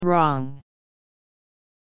wrong.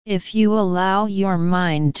 If you allow your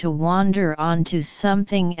mind to wander onto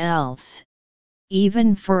something else,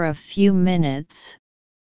 even for a few minutes,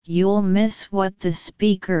 you'll miss what the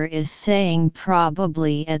speaker is saying,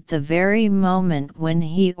 probably at the very moment when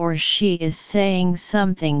he or she is saying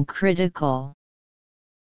something critical.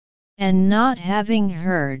 And not having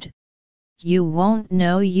heard, you won't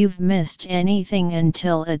know you've missed anything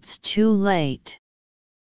until it's too late.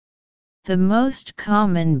 The most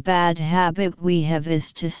common bad habit we have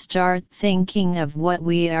is to start thinking of what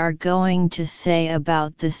we are going to say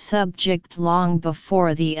about the subject long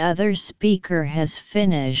before the other speaker has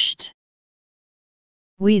finished.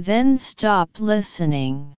 We then stop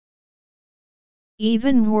listening.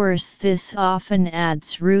 Even worse, this often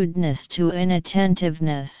adds rudeness to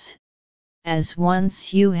inattentiveness, as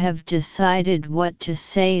once you have decided what to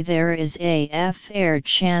say, there is a fair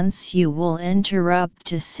chance you will interrupt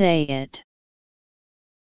to say it.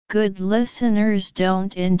 Good listeners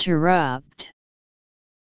don't interrupt.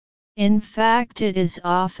 In fact, it is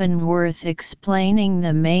often worth explaining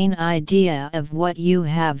the main idea of what you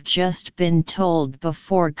have just been told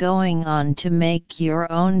before going on to make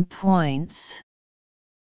your own points.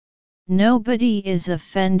 Nobody is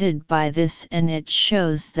offended by this, and it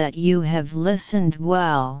shows that you have listened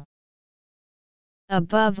well.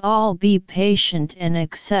 Above all, be patient and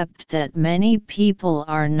accept that many people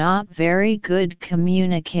are not very good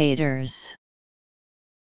communicators.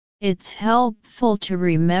 It's helpful to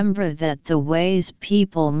remember that the ways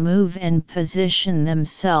people move and position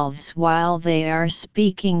themselves while they are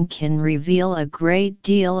speaking can reveal a great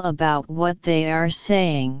deal about what they are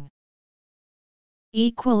saying.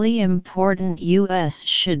 Equally important, you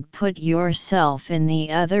should put yourself in the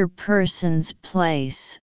other person's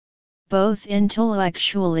place, both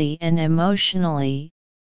intellectually and emotionally.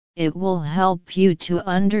 It will help you to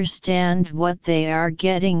understand what they are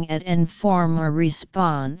getting at and form a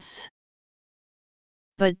response.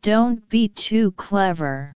 But don't be too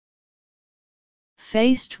clever.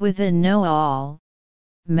 Faced with a know-all,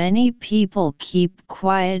 many people keep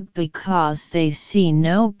quiet because they see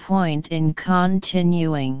no point in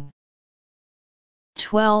continuing.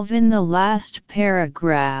 12. In the last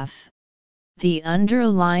paragraph, the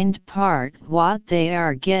underlined part, what they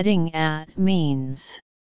are getting at, means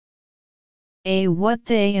A. what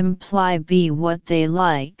they imply, B. what they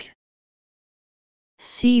like,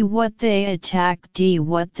 C. what they attack, D.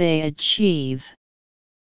 what they achieve.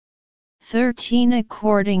 13.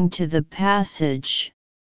 According to the passage,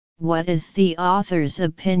 what is the author's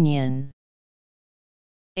opinion?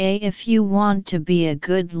 A. If you want to be a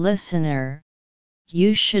good listener,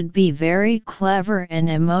 you should be very clever and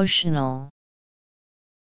emotional.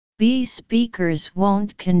 B. Speakers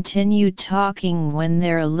won't continue talking when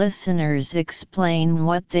their listeners explain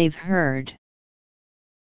what they've heard.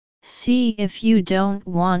 C. If you don't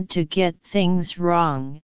want to get things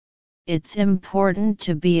wrong, it's important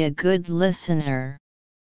to be a good listener.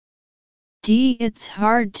 D. It's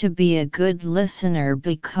hard to be a good listener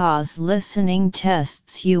because listening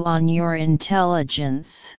tests you on your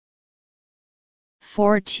intelligence.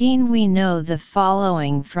 14. We know the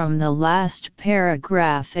following from the last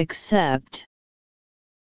paragraph except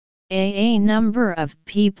A number of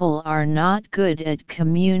people are not good at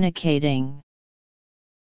communicating.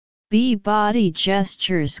 B. Body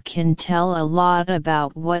gestures can tell a lot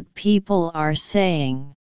about what people are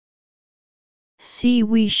saying. C.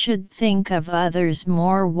 We should think of others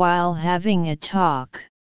more while having a talk.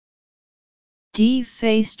 D.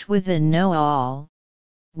 Faced with a know-all,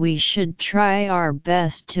 we should try our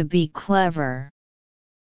best to be clever.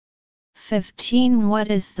 15. What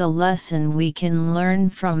is the lesson we can learn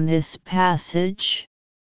from this passage?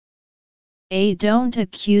 A. Don't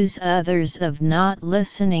accuse others of not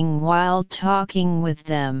listening while talking with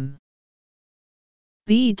them.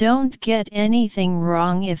 B. Don't get anything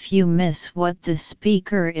wrong if you miss what the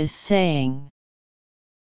speaker is saying.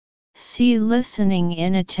 C. Listening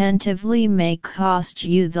inattentively may cost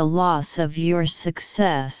you the loss of your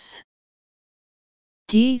success.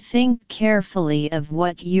 D. Think carefully of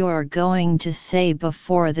what you're going to say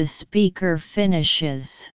before the speaker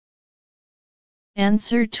finishes.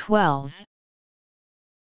 Answer 12.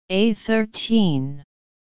 A. 13.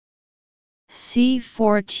 C.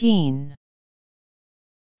 14.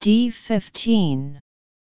 D. 15.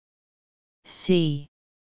 C.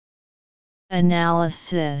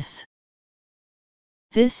 Analysis.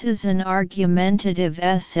 This is an argumentative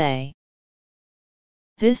essay.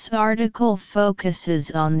 This article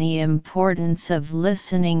focuses on the importance of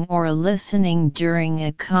listening or listening during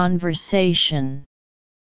a conversation.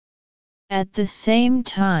 At the same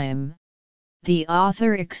time, the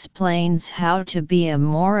author explains how to be a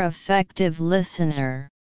more effective listener.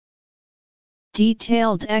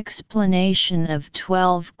 Detailed explanation of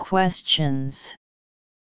 12 questions.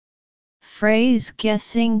 Phrase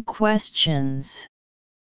guessing questions.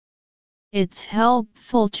 It's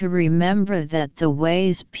helpful to remember that the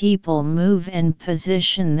ways people move and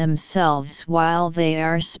position themselves while they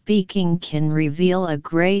are speaking can reveal a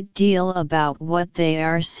great deal about what they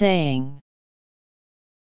are saying.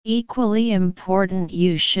 Equally important,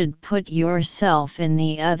 you should put yourself in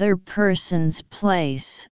the other person's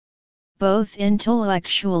place, both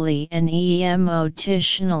intellectually and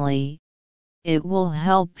emotionally. It will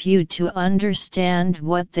help you to understand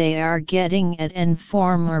what they are getting at and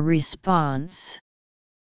form a response.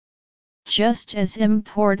 Just as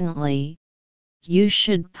importantly, you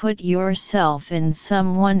should put yourself in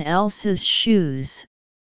someone else's shoes,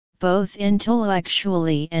 both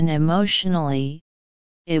intellectually and emotionally.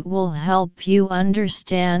 It will help you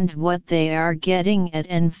understand what they are getting at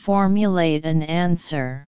and formulate an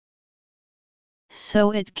answer.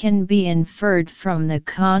 So it can be inferred from the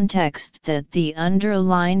context that the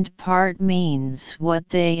underlined part means what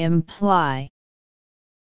they imply.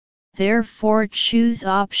 Therefore, choose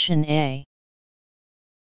option A.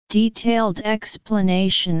 Detailed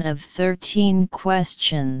explanation of 13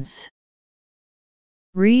 questions.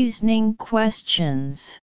 Reasoning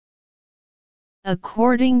questions.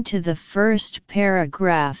 According to the first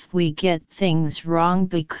paragraph, we get things wrong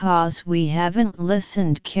because we haven't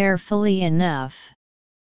listened carefully enough.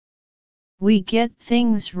 We get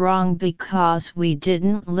things wrong because we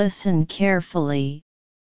didn't listen carefully,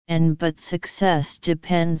 but success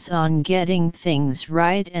depends on getting things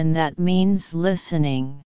right, and that means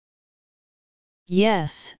listening.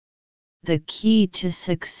 Yes, the key to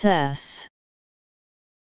success.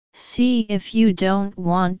 See, if you don't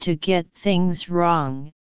want to get things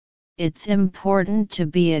wrong, it's important to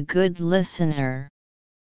be a good listener.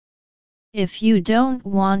 If you don't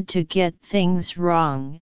want to get things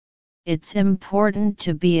wrong, it's important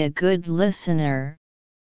to be a good listener.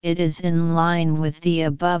 It is in line with the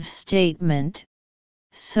above statement,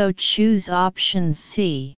 so choose option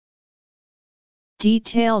C.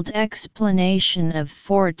 Detailed explanation of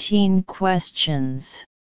 14 questions.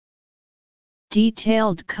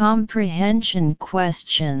 Detailed comprehension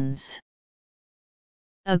questions.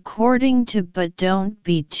 According to but don't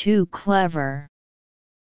be too clever.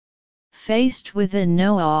 Faced with a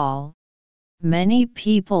know-all, many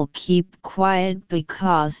people keep quiet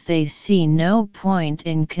because they see no point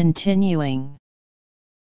in continuing.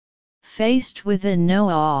 Faced with a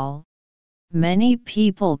know-all, many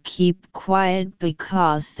people keep quiet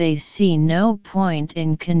because they see no point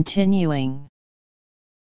in continuing.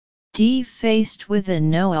 D. Faced with a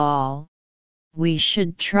know-all, we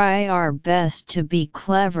should try our best to be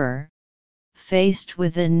clever. Faced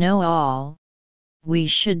with a know-all, we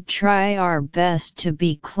should try our best to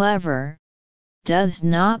be clever, does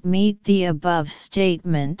not meet the above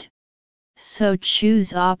statement, so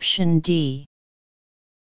choose option D.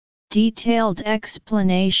 Detailed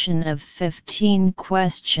explanation of 15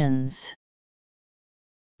 questions.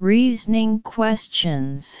 Reasoning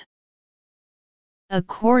questions.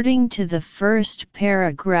 According to the first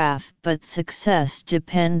paragraph, but success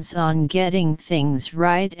depends on getting things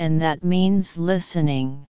right, and that means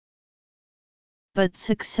listening. But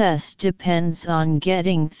success depends on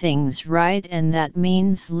getting things right, and that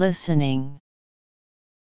means listening.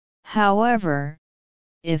 However,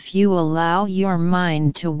 if you allow your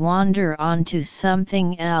mind to wander onto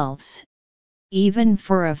something else, even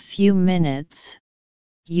for a few minutes,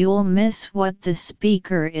 you'll miss what the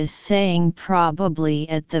speaker is saying, probably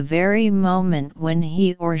at the very moment when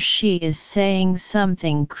he or she is saying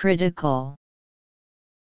something critical.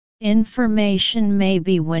 Information may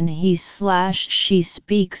be when he/she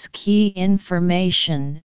speaks key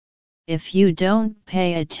information. If you don't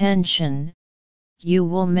pay attention, you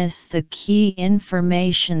will miss the key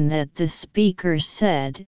information that the speaker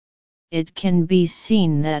said. It can be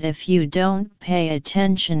seen that if you don't pay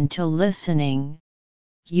attention to listening,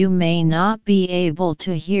 you may not be able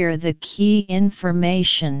to hear the key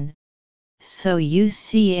information, so you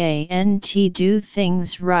can't do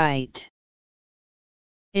things right.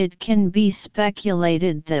 It can be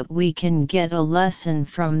speculated that we can get a lesson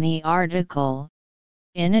from the article.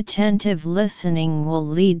 Inattentive listening will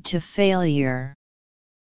lead to failure.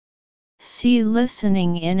 See,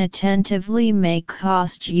 listening inattentively may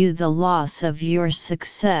cost you the loss of your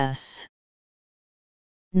success.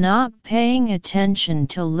 Not paying attention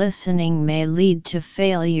to listening may lead to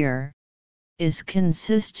failure, is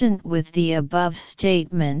consistent with the above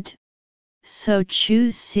statement, so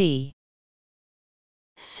choose C.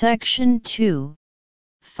 Section 2.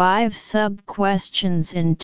 5 sub-questions in